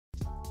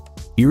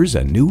Here's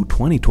a new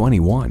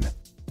 2021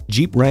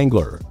 Jeep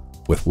Wrangler.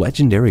 With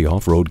legendary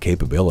off-road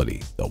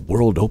capability, the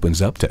world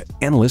opens up to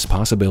endless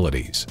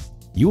possibilities.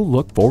 You'll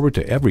look forward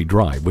to every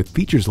drive with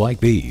features like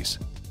these: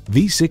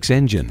 V6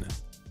 engine,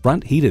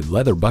 front heated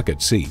leather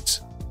bucket seats,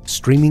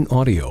 streaming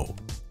audio,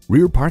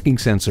 rear parking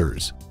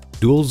sensors,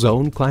 dual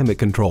zone climate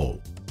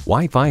control,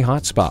 Wi-Fi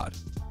hotspot,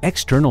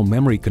 external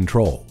memory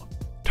control,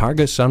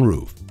 Targa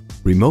sunroof,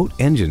 remote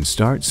engine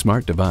start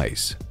smart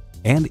device,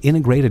 and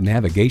integrated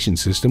navigation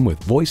system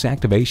with voice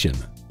activation.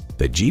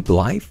 The Jeep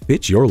life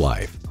fits your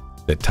life.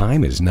 The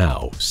time is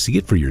now. See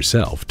it for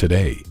yourself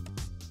today.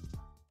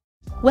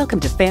 Welcome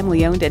to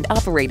family-owned and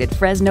operated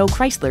Fresno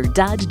Chrysler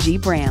Dodge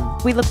Jeep Ram.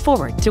 We look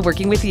forward to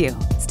working with you.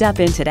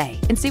 Stop in today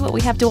and see what we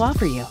have to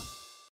offer you.